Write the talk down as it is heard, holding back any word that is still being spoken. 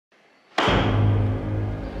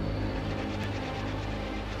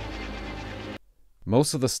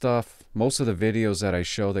Most of the stuff, most of the videos that I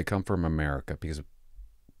show, they come from America because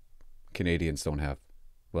Canadians don't have,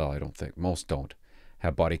 well, I don't think, most don't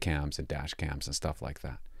have body cams and dash cams and stuff like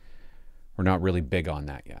that. We're not really big on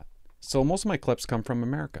that yet. So most of my clips come from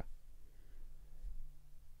America.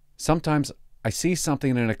 Sometimes I see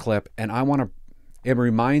something in a clip and it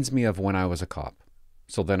reminds me of when I was a cop.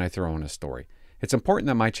 So then I throw in a story. It's important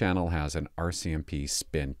that my channel has an RCMP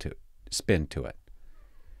spin to it.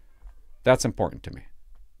 That's important to me.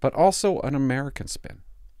 But also an American spin.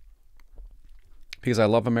 Because I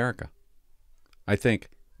love America. I think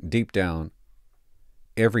deep down,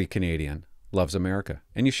 every Canadian loves America.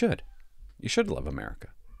 And you should. You should love America.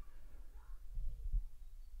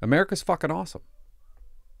 America's fucking awesome.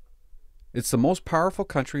 It's the most powerful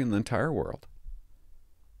country in the entire world.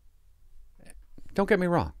 Don't get me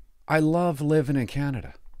wrong. I love living in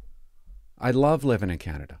Canada. I love living in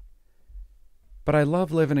Canada. But I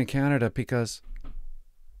love living in Canada because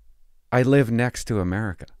I live next to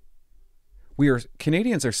America.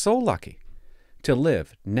 Canadians are so lucky to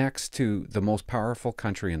live next to the most powerful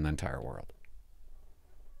country in the entire world.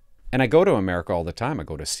 And I go to America all the time. I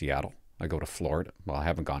go to Seattle. I go to Florida. Well, I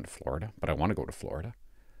haven't gone to Florida, but I want to go to Florida.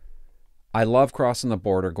 I love crossing the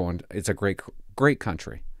border going, it's a great, great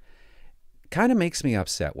country. Kind of makes me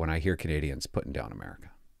upset when I hear Canadians putting down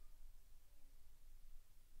America.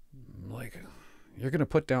 Like, you're going to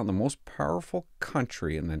put down the most powerful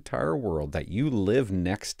country in the entire world that you live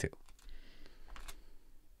next to.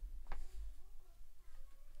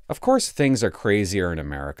 Of course, things are crazier in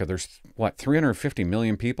America. There's, what, 350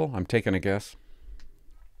 million people? I'm taking a guess.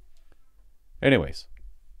 Anyways,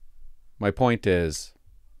 my point is,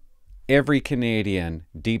 every Canadian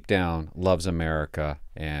deep down loves America,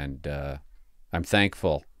 and I'm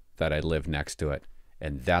thankful that I live next to it,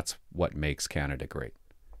 and that's what makes Canada great.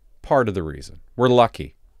 Part of the reason. We're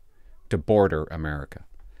lucky to border America.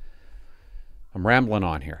 I'm rambling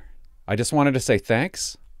on here. I just wanted to say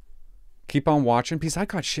thanks. Keep on watching because I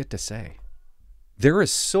got shit to say. There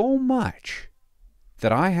is so much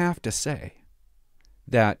that I have to say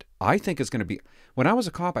that I think is going to be... When I was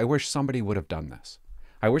a cop, I wish somebody would have done this.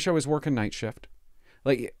 I wish I was working night shift.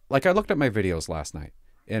 Like I looked at my videos last night,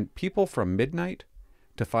 and people from midnight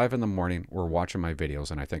to 5 in the morning were watching my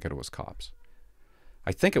videos, and I think it was cops.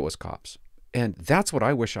 I think it was cops. And that's what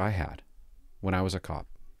I wish I had when I was a cop.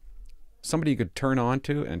 Somebody you could turn on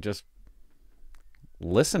to and just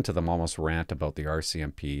listen to them almost rant about the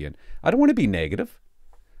RCMP. And I don't want to be negative,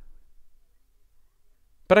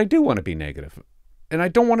 but I do want to be negative. And I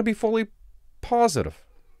don't want to be fully positive.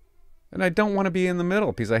 And I don't want to be in the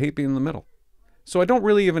middle because I hate being in the middle. So I don't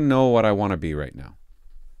really even know what I want to be right now.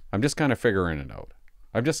 I'm just kind of figuring it out.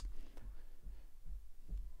 I just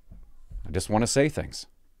want to say things.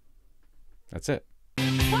 That's it.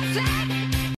 What's that?